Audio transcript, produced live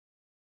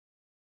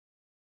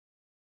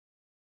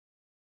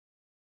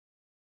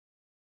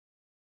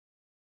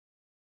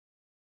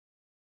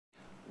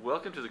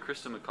Welcome to the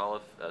Christa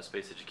McAuliffe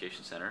Space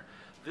Education Center.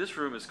 This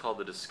room is called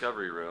the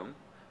Discovery Room.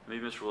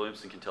 Maybe Mr.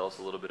 Williamson can tell us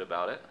a little bit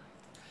about it.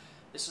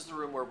 This is the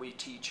room where we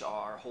teach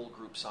our whole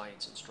group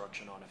science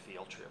instruction on a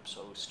field trip.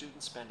 So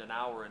students spend an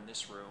hour in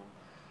this room.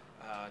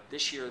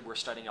 This year we're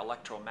studying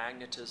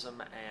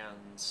electromagnetism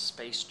and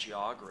space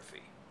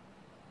geography.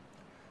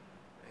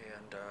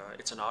 And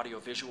it's an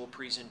audio-visual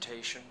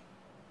presentation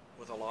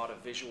with a lot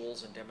of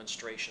visuals and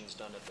demonstrations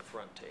done at the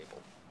front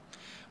table.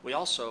 We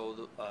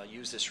also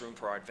use this room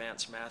for our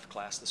advanced math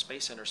class. The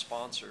Space Center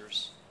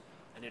sponsors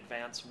an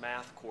advanced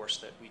math course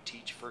that we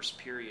teach first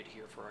period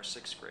here for our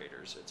 6th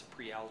graders. It's a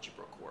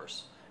pre-algebra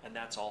course, and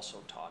that's also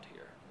taught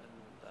here.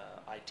 And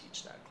I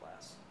teach that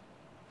class.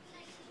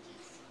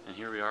 And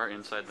here we are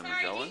inside the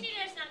Magellan.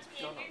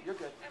 No, you're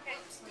good. Okay.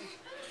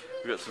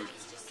 We've got some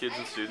kids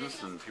and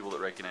students and people that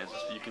recognize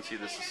this. You can see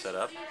this is set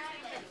up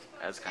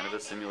as kind of a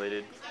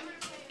simulated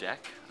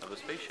deck of a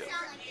spaceship.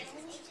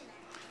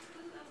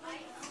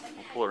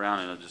 We'll pull around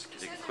and I'll just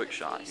take a quick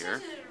shot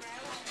here.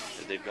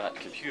 They've got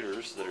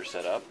computers that are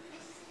set up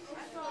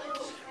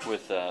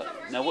with,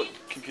 now what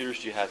computers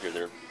do you have here?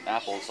 They're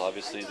Apple's,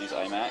 obviously, these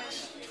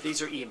iMacs?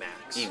 These are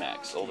Emacs.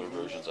 Emacs, older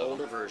versions of them.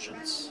 Older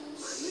versions.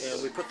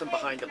 And we put them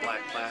behind the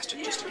black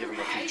plastic just to give them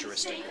a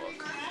futuristic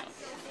look.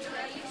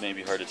 It may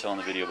be hard to tell in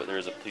the video, but there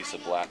is a piece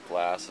of black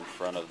glass in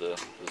front of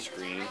the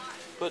screen.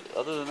 But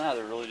other than that,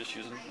 they're really just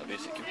using a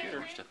basic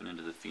computer. Stepping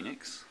into the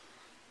Phoenix.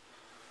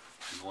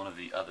 This is one of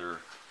the other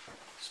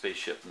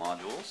spaceship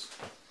modules.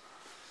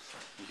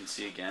 You can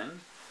see again,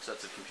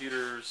 sets of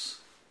computers,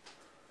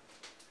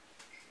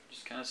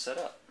 just kind of set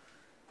up.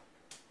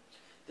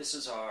 This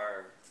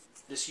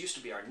used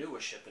to be our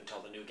newest ship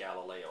until the new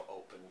Galileo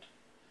opened.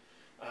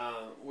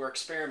 We're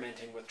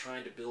experimenting with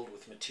trying to build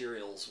with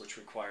materials which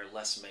require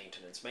less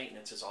maintenance.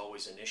 Maintenance is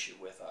always an issue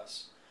with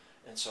us.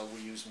 And so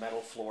we use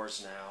metal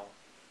floors now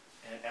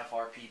and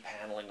FRP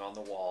paneling on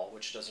the wall,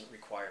 which doesn't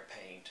require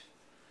paint.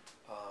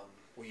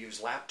 We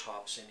use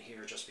laptops in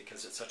here just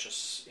because it's such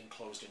an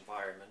enclosed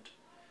environment.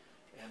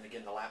 And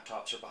again, the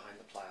laptops are behind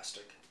the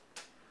plastic.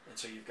 And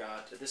so you've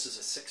got, this is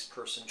a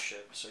 6-person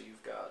ship, so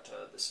you've got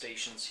the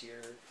stations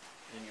here,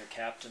 and your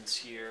captains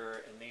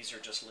here, and these are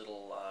just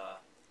little,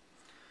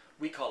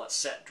 we call it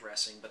set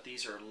dressing, but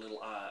these are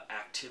little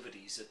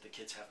activities that the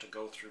kids have to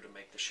go through to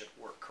make the ship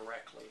work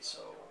correctly. So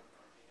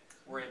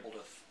we're able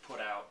to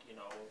put out,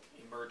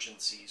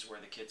 emergencies where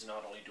the kids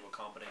not only do a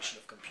combination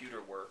of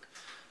computer work,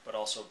 but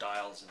also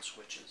dials and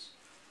switches,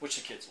 which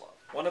the kids love.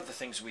 One of the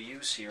things we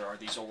use here are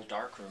these old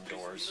darkroom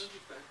doors.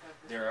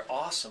 They're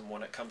awesome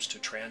when it comes to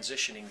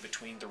transitioning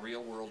between the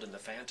real world and the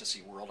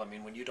fantasy world. I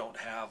mean, when you don't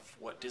have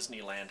what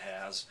Disneyland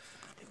has,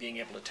 being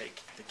able to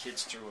take the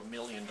kids through $1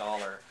 million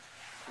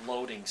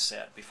loading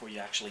set before you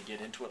actually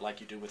get into it,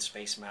 like you do with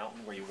Space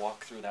Mountain, where you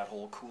walk through that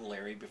whole cool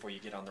area before you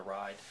get on the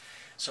ride.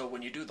 So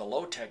when you do the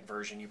low-tech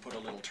version, you put a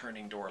little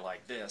turning door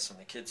like this, and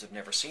the kids have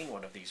never seen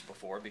one of these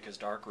before because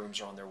dark rooms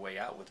are on their way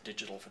out with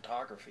digital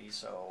photography,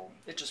 so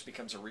it just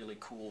becomes a really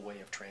cool way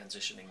of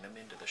transitioning them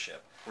into the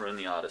ship. We're in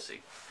the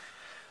Odyssey.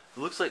 It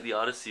looks like the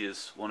Odyssey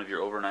is one of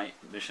your overnight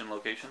mission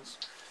locations.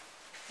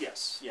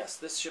 Yes.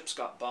 This ship's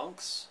got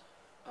bunks.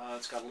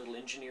 It's got a little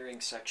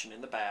engineering section in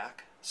the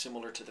back,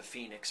 similar to the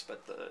Phoenix,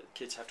 but the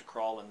kids have to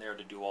crawl in there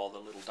to do all the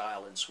little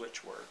dial and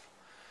switch work.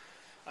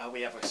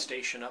 We have a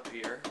station up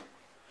here.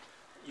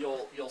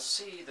 You'll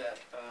see that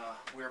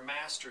we're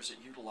masters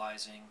at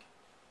utilizing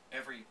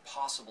every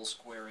possible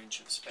square inch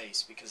of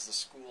space because the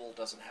school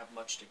doesn't have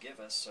much to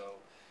give us, so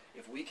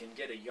if we can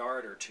get a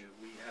yard or two,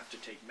 we have to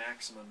take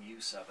maximum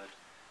use of it.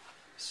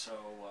 So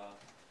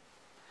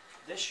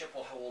this ship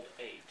will hold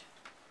 8.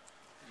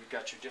 You've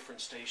got your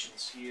different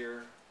stations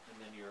here, and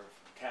then your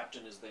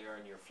captain is there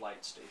and your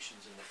flight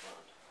stations in the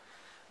front.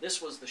 This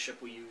was the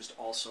ship we used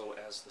also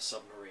as the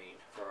submarine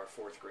for our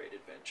 4th grade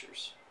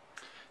adventures.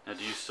 Now,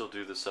 do you still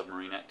do the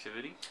submarine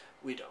activity?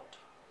 We don't.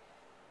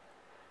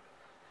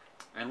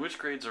 And which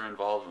grades are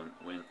involved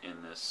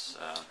in this?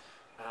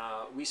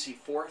 We see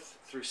 4th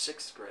through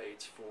 6th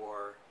grades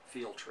for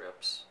field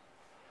trips.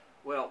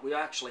 Well, we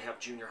actually have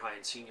junior high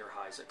and senior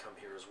highs that come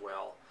here as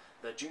well.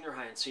 The junior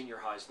high and senior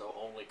highs, though,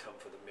 only come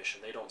for the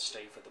mission. They don't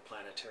stay for the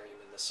planetarium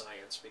and the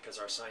science because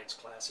our science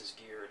class is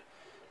geared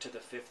to the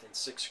 5th and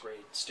 6th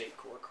grade state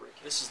core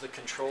curriculum. This is the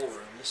control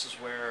room. This is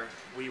where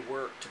we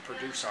work to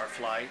produce our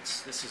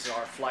flights. This is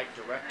our flight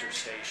director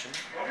station,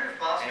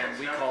 and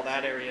we call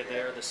that area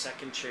there the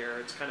 2nd chair.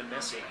 It's kind of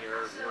messy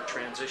here. We're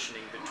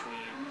transitioning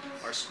between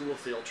our school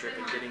field trip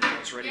and getting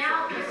things ready for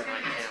our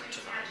overnight camp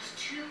tonight.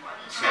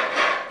 So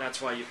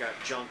that's why you've got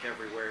junk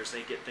everywhere as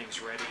they get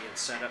things ready and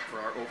set up for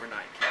our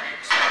overnight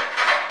camps.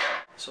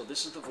 So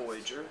this is the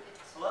Voyager.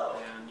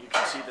 And you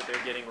can see that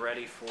they're getting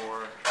ready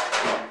for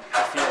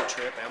the field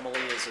trip.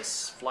 Emily is a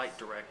flight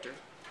director.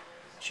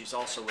 She's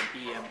also an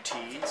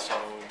EMT, so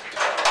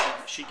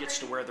she gets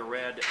to wear the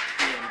red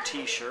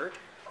EMT shirt.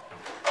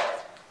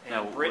 And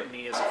now,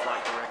 Brittany is a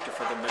flight director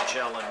for the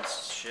Magellan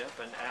ship,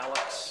 and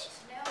Alex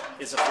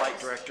is a flight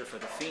director for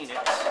the Phoenix,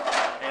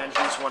 and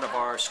he's one of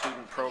our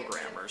student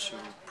programmers who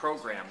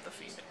programmed the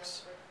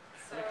Phoenix.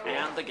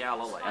 and the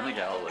Galileo. And the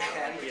Galileo.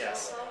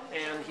 Yes,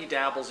 and he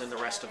dabbles in the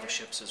rest of the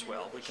ships as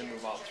well. We can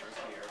move on through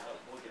here, but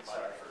we'll get by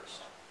that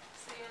first.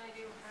 So you only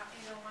do,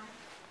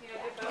 you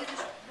know,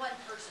 just one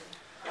person.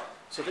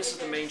 So this is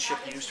the main ship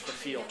used for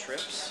field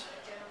trips.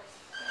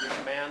 The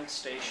command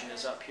station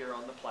is up here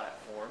on the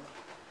platform,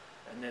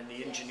 and then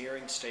the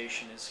engineering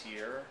station is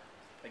here.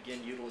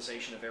 Again,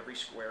 utilization of every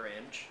square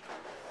inch.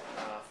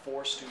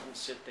 4 students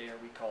sit there.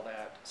 We call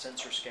that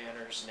sensor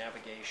scanners,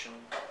 navigation,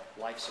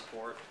 life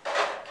support.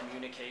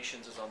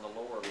 Communications is on the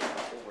lower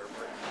level where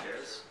Britain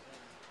is.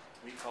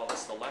 We call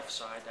this the left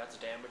side. That's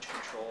damage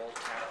control,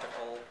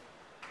 tactical,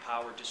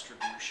 power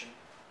distribution,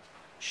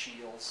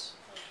 shields.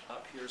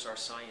 Up here's our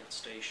science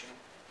station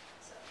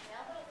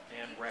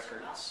and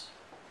records.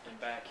 And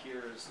back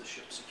here is the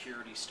ship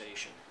security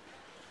station.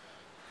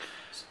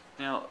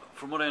 Now,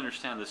 from what I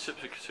understand, the ship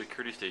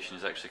security station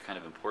is actually kind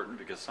of important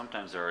because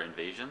sometimes there are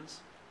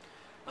invasions.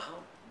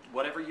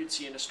 Whatever you'd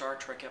see in a Star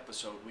Trek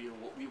episode,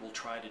 we will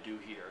try to do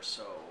here.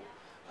 So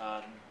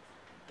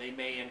they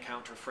may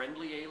encounter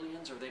friendly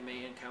aliens, or they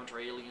may encounter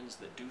aliens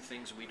that do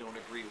things we don't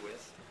agree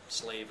with.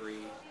 Slavery,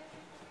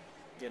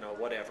 you know,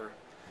 whatever.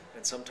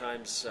 And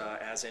sometimes,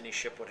 as any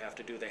ship would have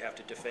to do, they have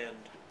to defend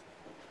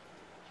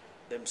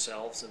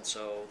themselves, and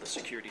so the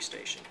security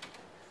station.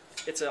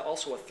 It's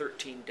also a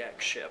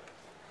 13-deck ship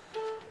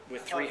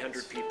with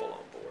 300 people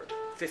on board.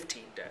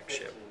 15-deck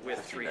ship with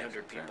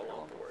 300 people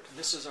on board.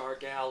 This is our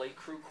galley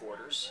crew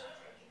quarters.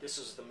 This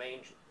is the main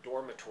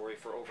dormitory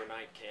for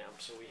overnight camp.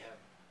 So we have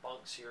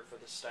bunks here for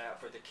the staff,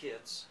 for the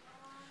kids.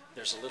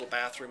 There's a little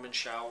bathroom and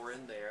shower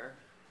in there.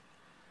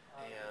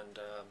 And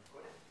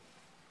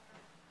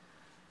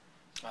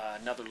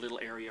another little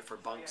area for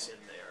bunks in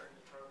there.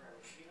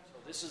 So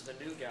this is the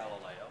new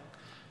Galileo.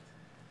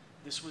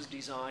 This was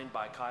designed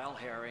by Kyle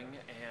Herring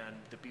and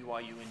the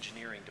BYU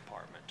Engineering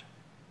Department.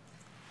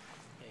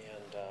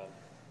 And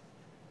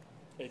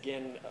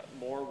again,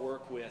 more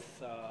work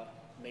with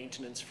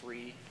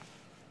maintenance-free,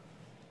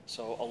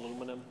 so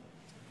aluminum.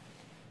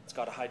 It's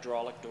got a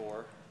hydraulic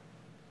door,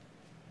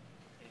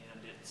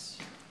 and we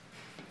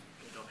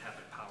don't have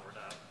it powered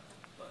up,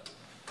 but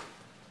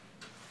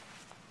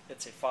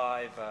it's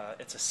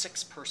a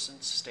 6-person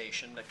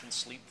station that can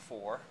sleep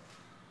 4.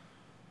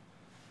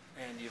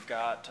 And you've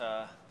got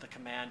the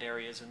command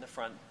areas in the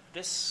front.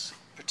 This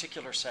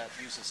particular set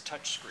uses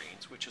touch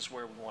screens, which is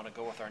where we want to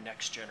go with our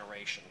next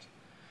generation.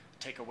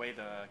 Take away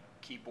the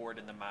keyboard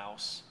and the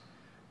mouse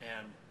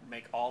and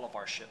make all of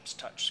our ships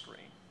touch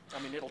screen. I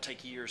mean, it'll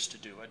take years to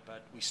do it,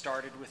 but we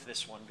started with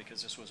this one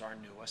because this was our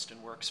newest,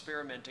 and we're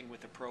experimenting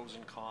with the pros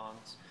and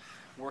cons,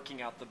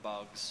 working out the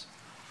bugs,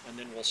 and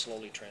then we'll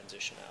slowly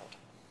transition out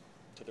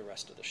to the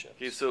rest of the ships.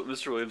 Okay, so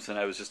Mr. Williamson,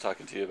 I was just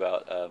talking to you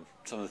about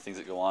some of the things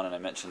that go on, and I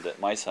mentioned that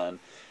my son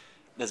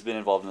has been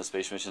involved in the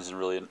space missions and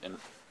really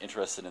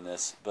interested in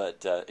this,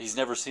 but he's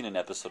never seen an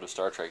episode of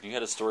Star Trek. You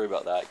had a story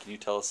about that. Can you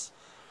tell us?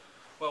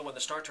 Well, when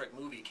the Star Trek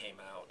movie came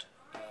out,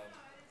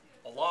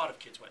 a lot of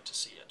kids went to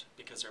see it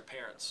because their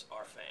parents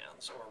are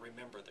fans or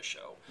remember the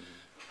show.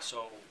 Mm-hmm.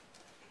 So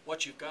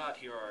what you've got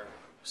here are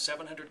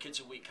 700 kids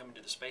a week coming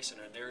to the Space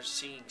Center, and they're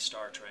seeing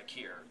Star Trek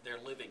here. They're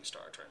living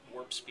Star Trek.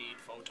 Warp speed,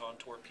 photon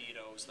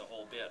torpedoes, the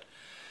whole bit.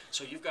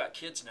 So you've got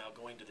kids now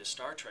going to this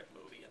Star Trek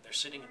movie, and they're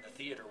sitting in the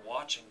theater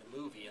watching the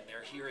movie, and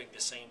they're hearing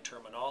the same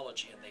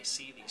terminology, and they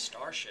see these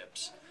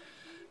starships.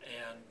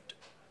 And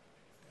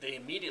they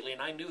immediately,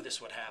 and I knew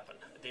this would happen,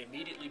 they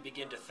immediately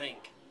begin to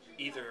think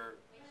either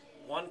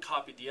one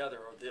copied the other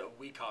or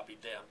we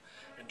copied them.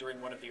 And during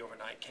one of the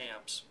overnight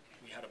camps,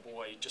 we had a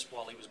boy, just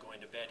while he was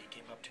going to bed, he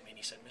came up to me and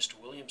he said, "Mr.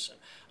 Williamson,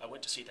 I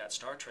went to see that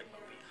Star Trek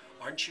movie.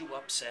 Aren't you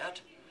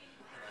upset?"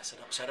 And I said,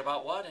 "Upset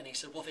about what?" And he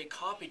said, "Well, they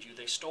copied you.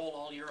 They stole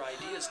all your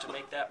ideas to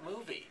make that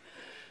movie."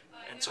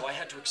 And so I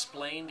had to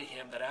explain to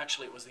him that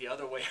actually it was the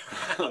other way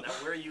around,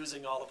 that we're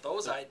using all of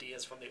those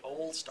ideas from the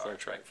old Star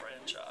Trek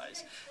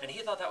franchise. And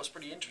he thought that was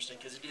pretty interesting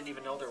because he didn't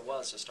even know there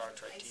was a Star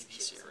Trek TV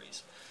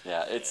series.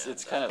 Yeah,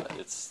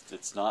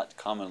 it's not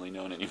commonly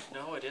known anymore.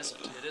 No, it isn't.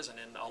 It isn't.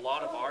 And a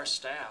lot of our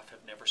staff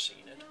have never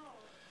seen it.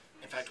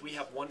 In fact, we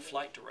have one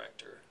flight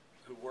director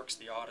who works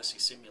the Odyssey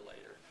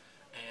simulator,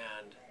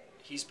 and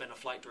he's been a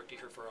flight director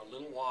here for a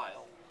little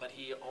while, but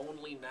he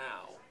only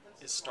now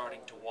is starting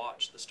to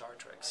watch the Star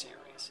Trek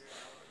series,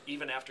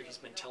 even after he's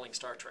been telling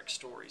Star Trek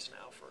stories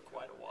now for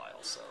quite a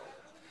while. So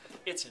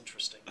it's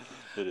interesting.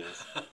 It is.